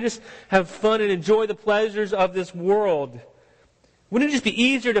way? Can I just have fun and enjoy the pleasures of this world? Wouldn't it just be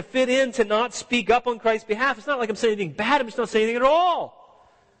easier to fit in, to not speak up on Christ's behalf? It's not like I'm saying anything bad. I'm just not saying anything at all.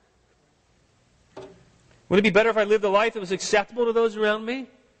 Wouldn't it be better if I lived a life that was acceptable to those around me?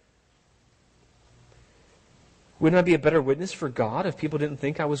 Wouldn't I be a better witness for God if people didn't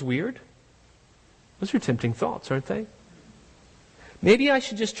think I was weird? Those are tempting thoughts, aren't they? Maybe I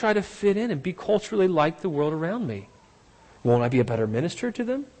should just try to fit in and be culturally like the world around me. Won't I be a better minister to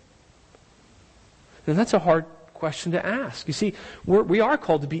them? And that's a hard question to ask. You see, we are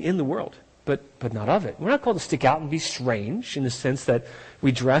called to be in the world, but not of it. We're not called to stick out and be strange in the sense that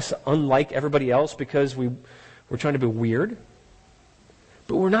we dress unlike everybody else because we're trying to be weird.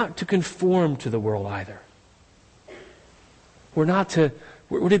 But we're not to conform to the world either. We're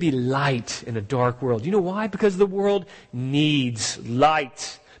to be light in a dark world. You know why? Because the world needs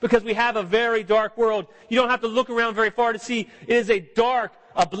light. Because we have a very dark world. You don't have to look around very far to see it is a dark,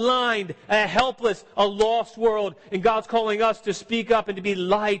 a blind, a helpless, a lost world. And God's calling us to speak up and to be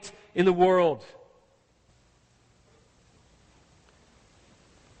light in the world.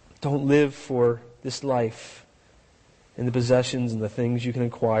 Don't live for this life and the possessions and the things you can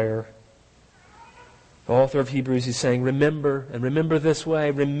acquire. The author of Hebrews is saying, remember, and remember this way.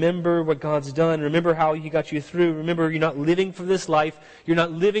 Remember what God's done. Remember how He got you through. Remember, you're not living for this life. You're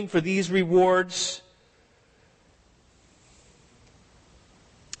not living for these rewards.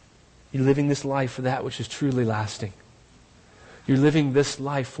 You're living this life for that which is truly lasting. You're living this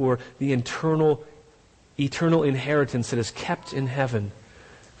life for the eternal inheritance that is kept in heaven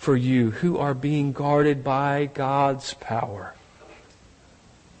for you, who are being guarded by God's power.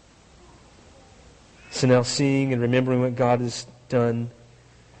 So now, seeing and remembering what God has done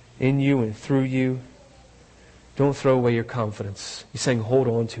in you and through you, don't throw away your confidence. He's saying hold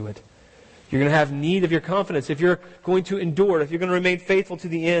on to it. You're going to have need of your confidence if you're going to endure, if you're going to remain faithful to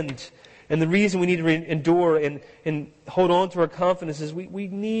the end. And the reason we need to endure and hold on to our confidence is we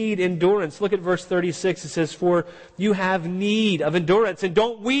need endurance. Look at verse 36. It says, for you have need of endurance. And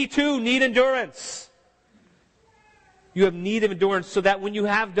don't we too need endurance? You have need of endurance so that when you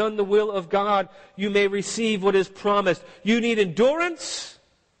have done the will of God, you may receive what is promised. You need endurance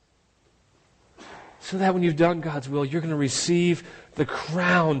so that when you've done God's will, you're going to receive the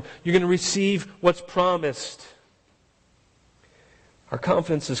crown. You're going to receive what's promised. Our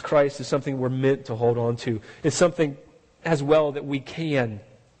confidence in Christ is something we're meant to hold on to. It's something as well that we can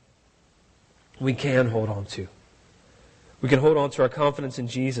hold on to. We can hold on to our confidence in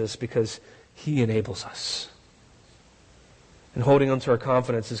Jesus because He enables us. And holding on to our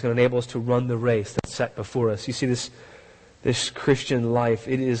confidence is going to enable us to run the race that's set before us. You see, this Christian life,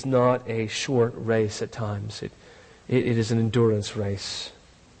 it is not a short race at times. It is an endurance race.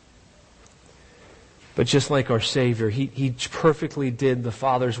 But just like our Savior, He perfectly did the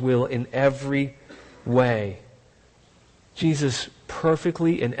Father's will in every way. Jesus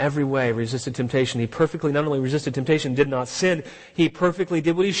perfectly in every way resisted temptation. He perfectly not only resisted temptation, did not sin, He perfectly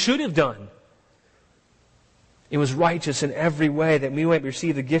did what He should have done. It was righteous in every way that we might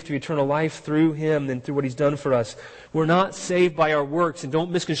receive the gift of eternal life through Him and through what He's done for us. We're not saved by our works. And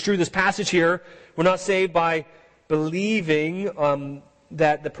don't misconstrue this passage here. We're not saved by believing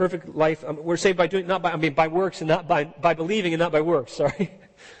that the perfect life... we're saved by doing by works and not by believing and not by works. Sorry.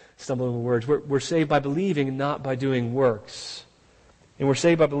 Stumbling over words. We're saved by believing and not by doing works. And we're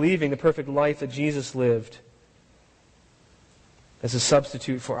saved by believing the perfect life that Jesus lived as a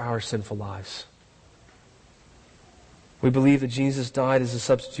substitute for our sinful lives. We believe that Jesus died as a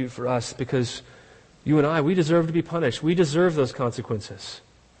substitute for us because you and I, we deserve to be punished. We deserve those consequences.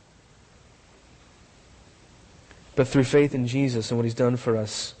 But through faith in Jesus and what He's done for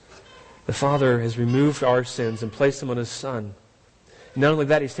us, the Father has removed our sins and placed them on His Son. And not only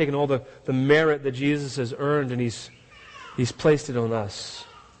that, He's taken all the merit that Jesus has earned and He's placed it on us.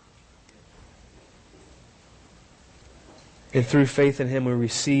 And through faith in Him, we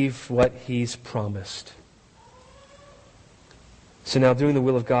receive what He's promised. So now doing the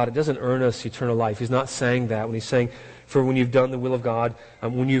will of God, it doesn't earn us eternal life. He's not saying that when He's saying, for when you've done the will of God,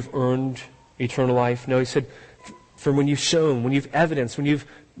 when you've earned eternal life. No, He said, for when you've shown, when you've evidenced, when you've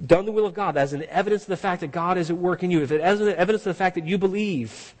done the will of God, as an evidence of the fact that God is at work in you, if it as an evidence of the fact that you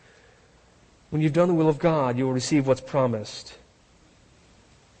believe, when you've done the will of God, you will receive what's promised.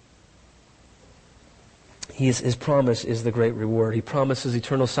 His promise is the great reward. He promises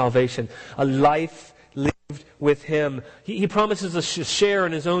eternal salvation, a life lived with Him. He promises us a share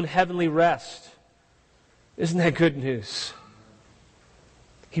in His own heavenly rest. Isn't that good news?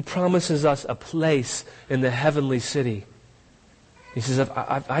 He promises us a place in the heavenly city. He says,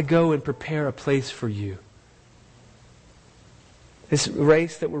 I go and prepare a place for you. This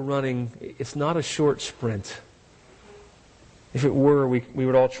race that we're running, it's not a short sprint. If it were, we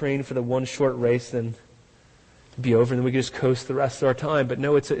would all train for the one short race, then it'd be over, and then we could just coast the rest of our time. But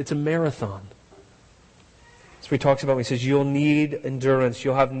no, it's a marathon. That's what He talks about when He says, you'll need endurance.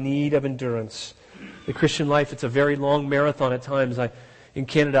 You'll have need of endurance. The Christian life, it's a very long marathon at times. In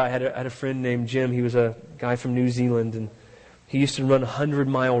Canada, I had a friend named Jim. He was a guy from New Zealand, and he used to run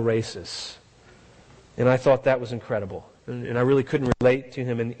 100-mile races. And I thought that was incredible. And I really couldn't relate to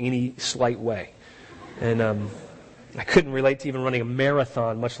him in any slight way. And I couldn't relate to even running a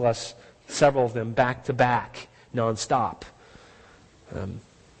marathon, much less several of them back-to-back, nonstop. And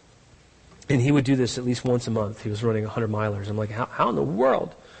he would do this at least once a month. He was running 100 milers. I'm like, how in the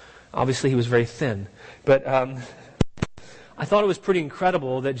world? Obviously, he was very thin. But I thought it was pretty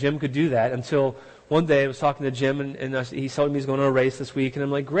incredible that Jim could do that until one day I was talking to Jim, and he told me he's going on a race this week. And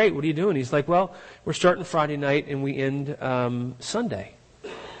I'm like, great, what are you doing? He's like, well, we're starting Friday night and we end Sunday.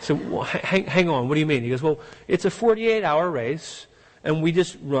 So well, hang on, what do you mean? He goes, well, it's a 48-hour race, and we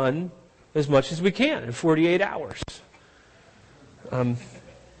just run as much as we can in 48 hours.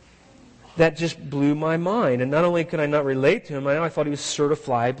 That just blew my mind. And not only could I not relate to him, I thought he was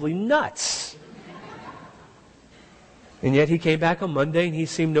certifiably nuts. And yet he came back on Monday and he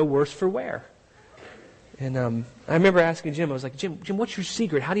seemed no worse for wear. And I remember asking Jim, I was like, Jim, what's your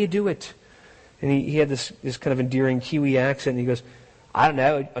secret? How do you do it? And he had this kind of endearing Kiwi accent, and he goes, I don't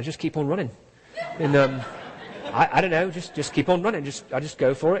know, I just keep on running. And I don't know, just keep on running. I just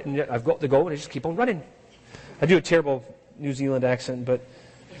go for it, and I've got the goal, and I just keep on running. I do a terrible New Zealand accent, but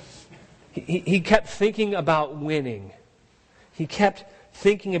he kept thinking about winning. He kept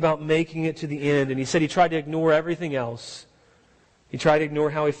thinking about making it to the end, and he said he tried to ignore everything else. He tried to ignore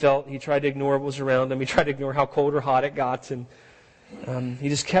how he felt. He tried to ignore what was around him. He tried to ignore how cold or hot it got, and he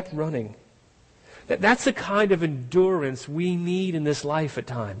just kept running. That's the kind of endurance we need in this life at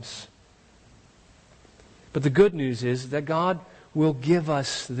times. But the good news is that God will give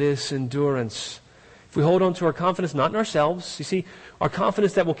us this endurance. If we hold on to our confidence, not in ourselves, you see, our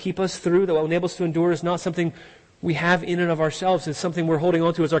confidence that will keep us through, that will enable us to endure, is not something we have in and of ourselves. It's something we're holding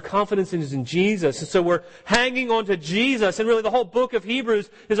on to. As our confidence is in Jesus. And so we're hanging on to Jesus. And really the whole book of Hebrews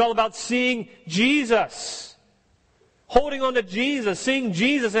is all about seeing Jesus. Holding on to Jesus, seeing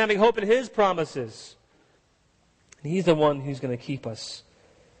Jesus and having hope in His promises. And He's the one who's going to keep us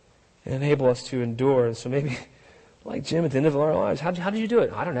and enable us to endure. And so maybe, like Jim at the end of our lives, how did you do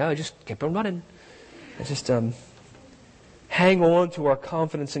it? I don't know. I just kept on running. I just hang on to our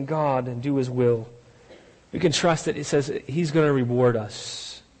confidence in God and do His will. We can trust that it says He's going to reward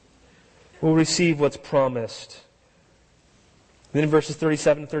us. We'll receive what's promised. Then in verses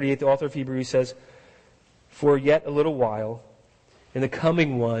 37 and 38, the author of Hebrews says, for yet a little while, in the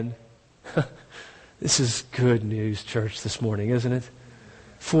coming one, this is good news, church, this morning, isn't it?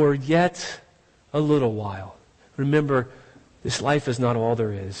 For yet a little while. Remember, this life is not all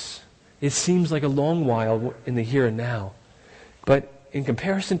there is. It seems like a long while in the here and now. But in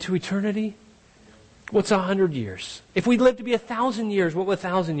comparison to eternity, what's 100 years? If we live to be 1,000 years, what would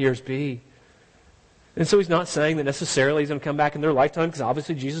 1,000 years be? And so he's not saying that necessarily he's going to come back in their lifetime, because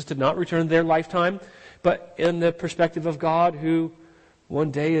obviously Jesus did not return in their lifetime. But in the perspective of God, who one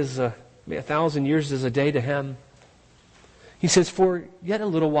day is 1,000 years is a day to Him. He says, for yet a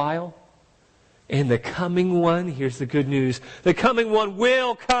little while, and the coming one, here's the good news, the coming one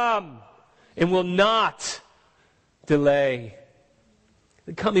will come and will not delay.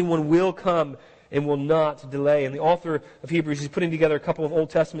 The coming one will come and will not delay. And the author of Hebrews, he's putting together a couple of Old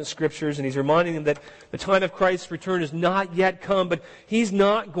Testament scriptures, and he's reminding them that the time of Christ's return has not yet come, but He's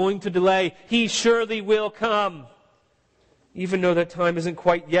not going to delay. He surely will come. Even though that time isn't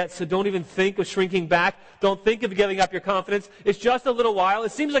quite yet, so don't even think of shrinking back. Don't think of giving up your confidence. It's just a little while.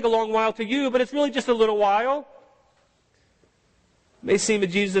 It seems like a long while to you, but it's really just a little while. It may seem that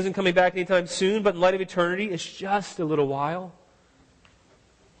Jesus isn't coming back anytime soon, but in light of eternity, it's just a little while.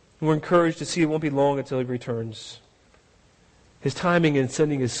 And we're encouraged to see it won't be long until He returns. His timing in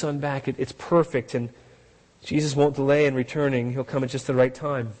sending His Son back, it's perfect, and Jesus won't delay in returning. He'll come at just the right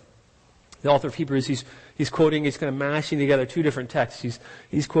time. The author of Hebrews, he's quoting, he's kind of mashing together two different texts.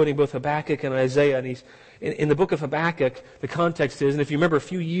 He's quoting both Habakkuk and Isaiah, and he's in the book of Habakkuk, the context is, and if you remember a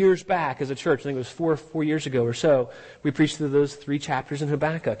few years back as a church, I think it was four years ago or so, we preached through those 3 chapters in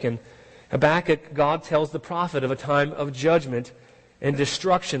Habakkuk. And Habakkuk, God tells the prophet of a time of judgment and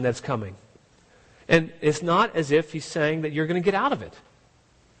destruction that's coming. And it's not as if He's saying that you're going to get out of it.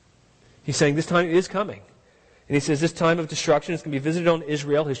 He's saying this time is coming. And He says this time of destruction is going to be visited on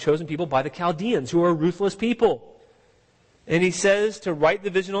Israel, His chosen people, by the Chaldeans, who are a ruthless people. And He says to write the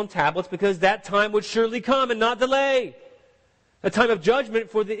vision on tablets because that time would surely come and not delay. A time of judgment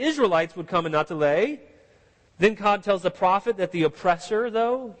for the Israelites would come and not delay. Then God tells the prophet that the oppressor,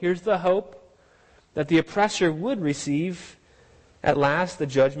 though, here's the hope, that the oppressor would receive at last the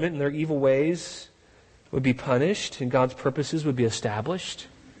judgment, and their evil ways would be punished and God's purposes would be established.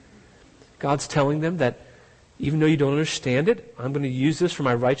 God's telling them that even though you don't understand it, I'm going to use this for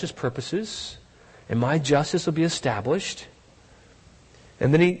my righteous purposes, and my justice will be established.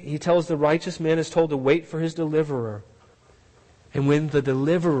 And then he tells the righteous man is told to wait for his deliverer. And when the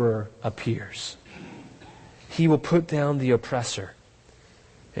deliverer appears, he will put down the oppressor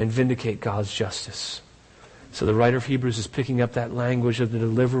and vindicate God's justice. So the writer of Hebrews is picking up that language of the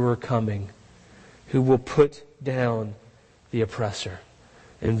deliverer coming, who will put down the oppressor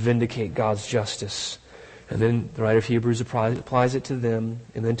and vindicate God's justice. And then the writer of Hebrews applies it to them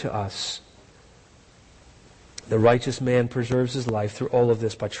and then to us. The righteous man preserves his life through all of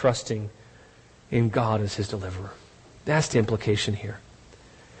this by trusting in God as his deliverer. That's the implication here.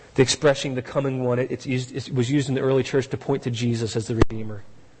 The expression, the coming one, it was used in the early church to point to Jesus as the Redeemer.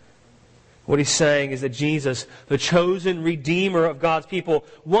 What he's saying is that Jesus, the chosen Redeemer of God's people,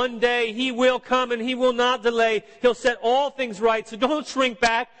 one day He will come and He will not delay. He'll set all things right. So don't shrink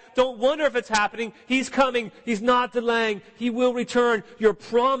back. Don't wonder if it's happening. He's coming. He's not delaying. He will return. Your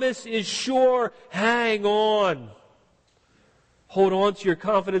promise is sure. Hang on. Hold on to your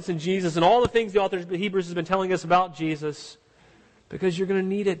confidence in Jesus and all the things the author of Hebrews has been telling us about Jesus, because you're going to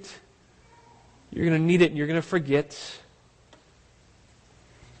need it. You're going to need it and you're going to forget.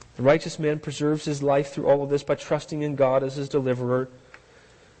 The righteous man preserves his life through all of this by trusting in God as his deliverer.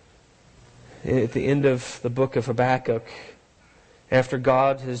 At the end of the book of Habakkuk, after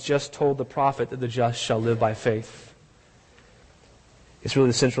God has just told the prophet that the just shall live by faith. It's really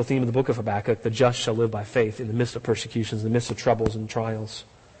the central theme of the book of Habakkuk. The just shall live by faith in the midst of persecutions, in the midst of troubles and trials.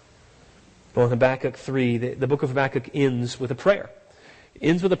 Well, in Habakkuk 3, the book of Habakkuk ends with a prayer. It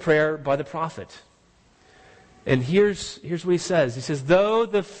ends with a prayer by the prophet. And here's what he says. He says, though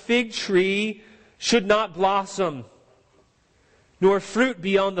the fig tree should not blossom, nor fruit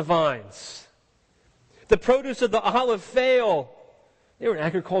be on the vines, the produce of the olive fail. They were an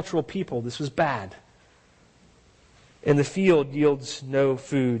agricultural people. This was bad. And the field yields no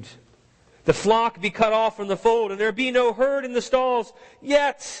food. The flock be cut off from the fold, and there be no herd in the stalls.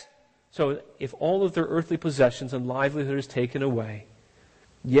 Yet, so if all of their earthly possessions and livelihood is taken away,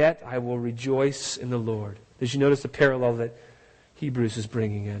 yet I will rejoice in the Lord. Did you notice the parallel that Hebrews is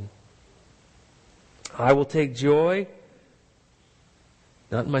bringing in? I will take joy,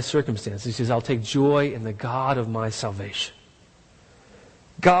 not in my circumstances. He says, I'll take joy in the God of my salvation.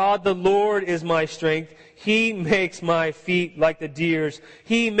 God the Lord is my strength. He makes my feet like the deer's.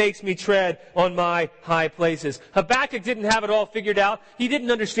 He makes me tread on my high places. Habakkuk didn't have it all figured out. He didn't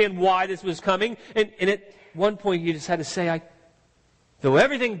understand why this was coming. And at one point he just had to say, though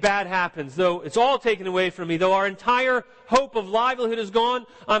everything bad happens, though it's all taken away from me, though our entire hope of livelihood is gone,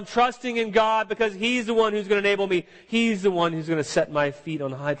 I'm trusting in God because He's the one who's going to enable me. He's the one who's going to set my feet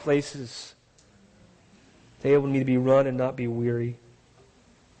on high places. To enable me to be run and not be weary.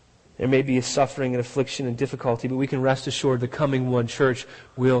 There may be a suffering and affliction and difficulty, but we can rest assured the coming one, church,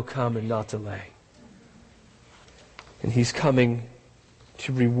 will come and not delay. And He's coming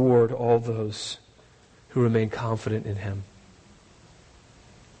to reward all those who remain confident in Him.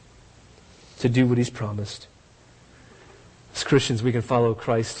 To do what He's promised. As Christians, we can follow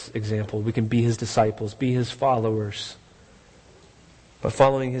Christ's example. We can be His disciples, be His followers. By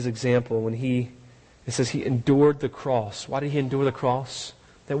following His example, when it says He endured the cross. Why did He endure the cross?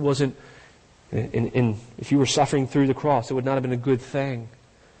 That wasn't, if you were suffering through the cross, it would not have been a good thing.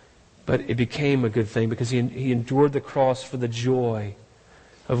 But it became a good thing because He endured the cross for the joy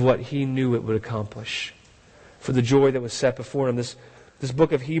of what He knew it would accomplish. For the joy that was set before Him. This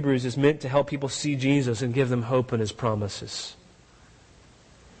book of Hebrews is meant to help people see Jesus and give them hope in His promises.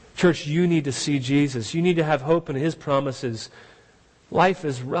 Church, you need to see Jesus. You need to have hope in His promises. Life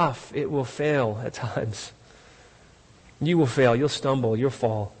is rough. It will fail at times. You will fail. You'll stumble. You'll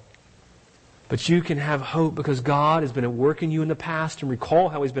fall. But you can have hope because God has been at work in you in the past, and recall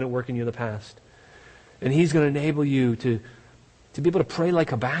how He's been at work in you in the past. And He's going to enable you to be able to pray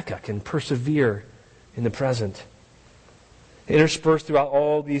like Habakkuk and persevere in the present. Interspersed throughout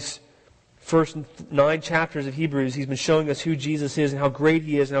all these first 9 chapters of Hebrews, He's been showing us who Jesus is and how great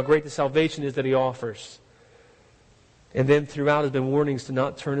He is and how great the salvation is that He offers. And then throughout has been warnings to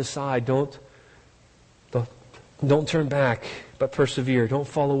not turn aside. Don't turn back, but persevere. Don't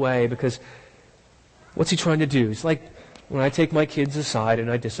fall away, because what's He trying to do? It's like when I take my kids aside and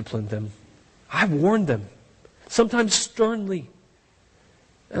I discipline them. I warn them, sometimes sternly.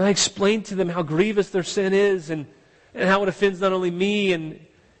 And I explain to them how grievous their sin is and how it offends not only me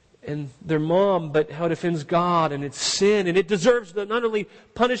and their mom, but how it offends God, and it's sin. And it deserves not only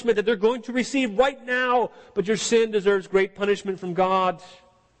punishment that they're going to receive right now, but your sin deserves great punishment from God.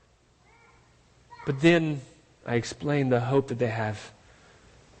 But then I explain the hope that they have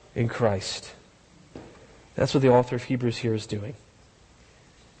in Christ. That's what the author of Hebrews here is doing.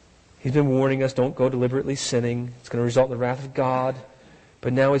 He's been warning us, don't go deliberately sinning. It's going to result in the wrath of God.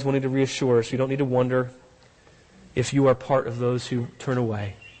 But now He's wanting to reassure us. We don't need to wonder. if you are part of those who turn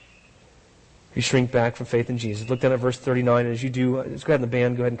away, who shrink back from faith in Jesus. Look down at verse 39, and as you do, let's go ahead and the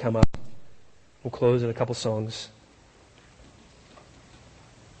band, go ahead and come up. We'll close in a couple songs.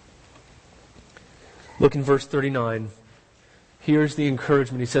 Look in verse 39. Here's the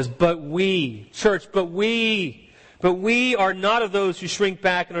encouragement. He says, but we, church, but we are not of those who shrink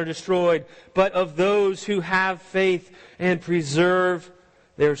back and are destroyed, but of those who have faith and preserve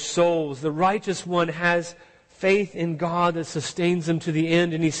their souls. The righteous one has faith in God that sustains them to the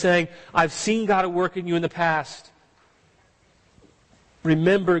end. And he's saying, I've seen God at work in you in the past.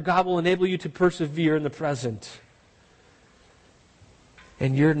 Remember, God will enable you to persevere in the present.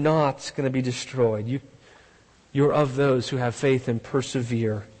 And you're not going to be destroyed. You're of those who have faith and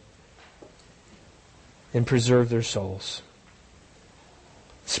persevere and preserve their souls.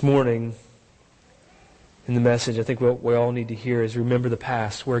 This morning, in the message, I think what we all need to hear is remember the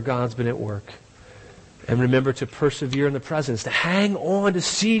past, where God's been at work. And remember to persevere in the present, to hang on, to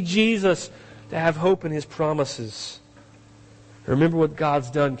see Jesus, to have hope in His promises. Remember what God's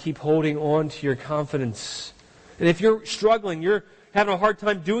done. Keep holding on to your confidence. And if you're struggling, you're having a hard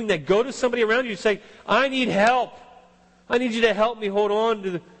time doing that, go to somebody around you and say, I need help. I need you to help me hold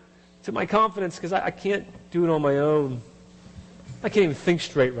on to my confidence, because I can't do it on my own. I can't even think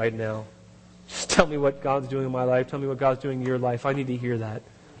straight right now. Just tell me what God's doing in my life. Tell me what God's doing in your life. I need to hear that.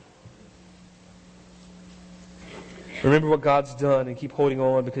 Remember what God's done and keep holding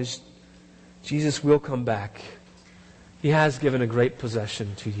on, because Jesus will come back. He has given a great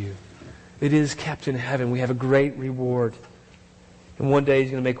possession to you. It is kept in heaven. We have a great reward. And one day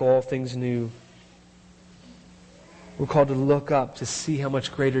He's going to make all things new. We're called to look up to see how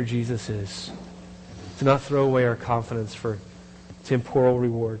much greater Jesus is. To not throw away our confidence for temporal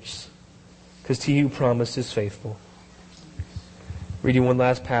rewards. Because He who promised is faithful. Reading one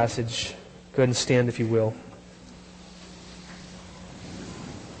last passage. Go ahead and stand if you will.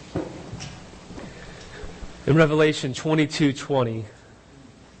 In Revelation 22:20,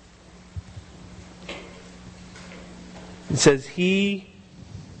 it says, He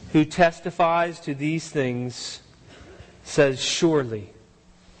who testifies to these things says, surely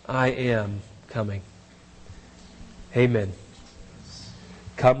I am coming. Amen.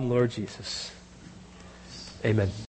 Come, Lord Jesus. Amen.